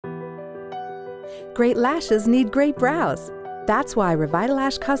Great lashes need great brows. That's why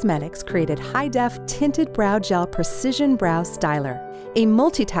Revitalash Cosmetics created high-def tinted brow gel precision brow styler, a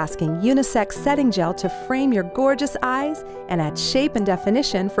multitasking unisex setting gel to frame your gorgeous eyes and add shape and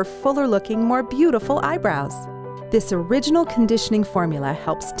definition for fuller-looking, more beautiful eyebrows. This original conditioning formula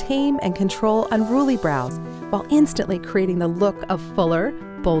helps tame and control unruly brows while instantly creating the look of fuller,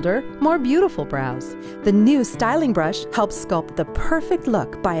 bolder, more beautiful brows. The new styling brush helps sculpt the perfect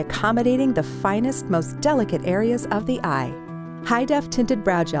look by accommodating the finest, most delicate areas of the eye. High-def tinted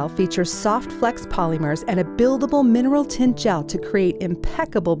brow gel features soft flex polymers and a buildable mineral tint gel to create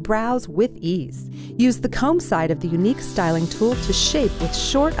impeccable brows with ease. Use the comb side of the unique styling tool to shape with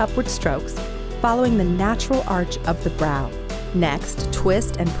short upward strokes, following the natural arch of the brow. Next,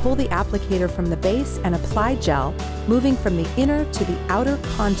 twist and pull the applicator from the base and apply gel, moving from the inner to the outer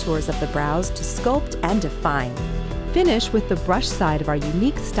contours of the brows to sculpt and define. Finish with the brush side of our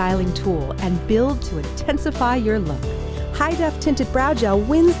unique styling tool and build to intensify your look. High-def tinted brow gel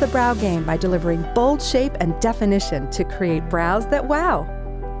wins the brow game by delivering bold shape and definition to create brows that wow.